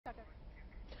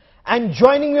And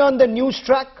joining me on the news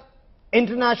track,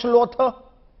 international author,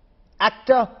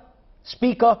 actor,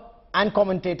 speaker and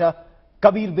commentator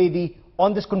Kabir Bedi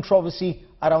on this controversy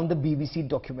around the BBC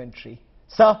documentary.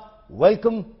 Sir,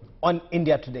 welcome on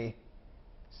India Today.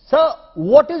 Sir,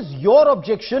 what is your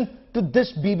objection to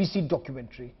this BBC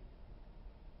documentary?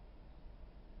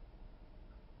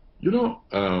 You know,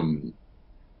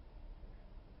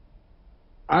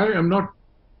 I am not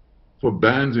for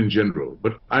bans in general,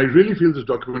 but I really feel this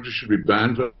documentary should be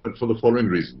banned for the following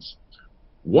reasons.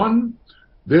 One,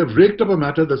 they have raked up a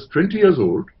matter that's 20 years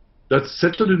old, that's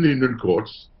settled in the Indian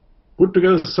courts, put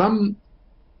together some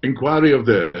inquiry of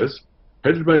theirs,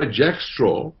 headed by Jack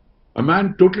Straw, a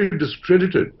man totally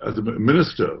discredited as a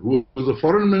minister, who was a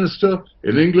foreign minister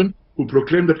in England, who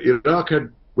proclaimed that Iraq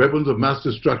had weapons of mass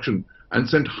destruction and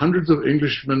sent hundreds of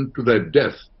Englishmen to their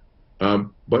death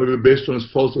based on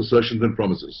his false assertions and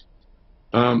promises.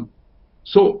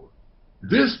 So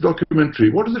this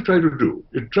documentary, what does it try to do?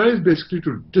 It tries basically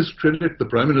to discredit the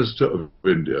Prime Minister of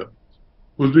India,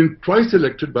 who's been twice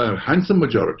elected by handsome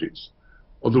majorities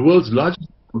of the world's largest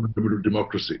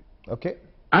democracy. Okay.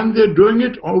 And they're doing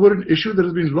it over an issue that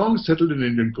has been long settled in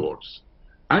Indian courts,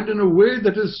 and in a way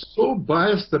that is so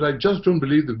biased that I just don't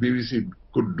believe the BBC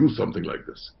could do something like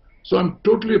this. So I'm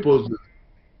totally opposed to this.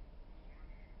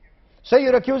 So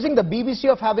you're accusing the BBC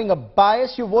of having a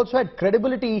bias. You've also had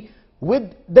credibility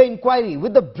with the inquiry,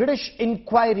 with the British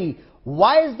inquiry.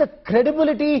 Why is the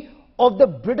credibility of the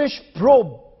British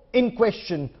probe in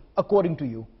question, according to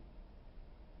you?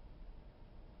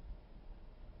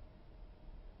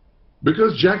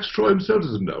 Because Jack Straw himself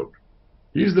is in doubt.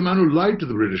 He's the man who lied to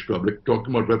the British public,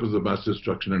 talking about weapons of mass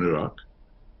destruction in Iraq,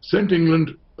 sent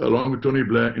England, along with Tony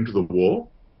Blair, into the war,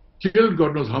 killed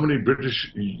God knows how many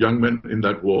British young men in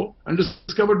that war, and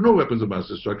discovered no weapons of mass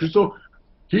destruction. So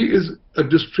he is a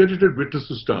discredited witness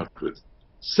to start with.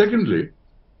 Secondly,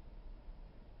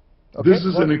 this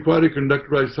is an inquiry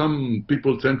conducted by some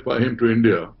people sent by him to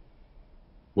India.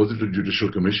 Was it a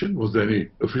judicial commission? Was there any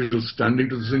official standing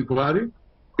to this inquiry?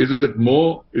 Is it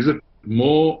more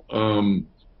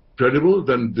credible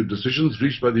than the decisions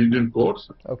reached by the Indian courts?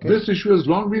 Okay. This issue has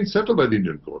long been settled by the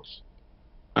Indian courts.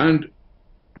 And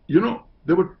you know,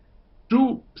 there were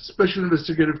two special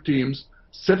investigative teams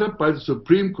set up by the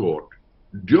Supreme Court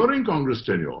during Congress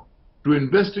tenure to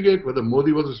investigate whether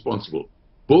Modi was responsible.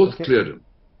 Both cleared him.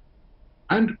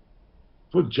 And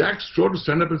for Jack Straw to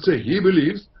stand up and say he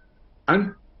believes,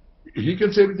 and he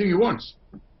can say everything he wants.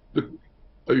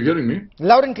 Are you hearing me?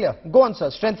 Loud and clear. Go on,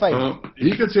 sir. Strength 5.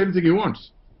 He can say anything he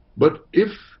wants. But if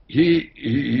he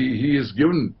is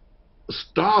given a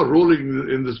star rolling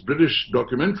in this British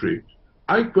documentary,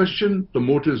 I question the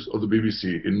motives of the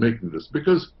BBC in making this,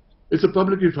 because it's a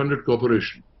publicly funded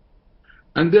corporation.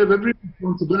 And they have every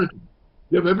responsibility.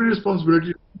 They have every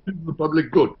responsibility to the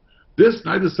public good. This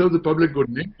neither serves the public good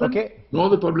in England nor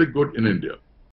the public good in India.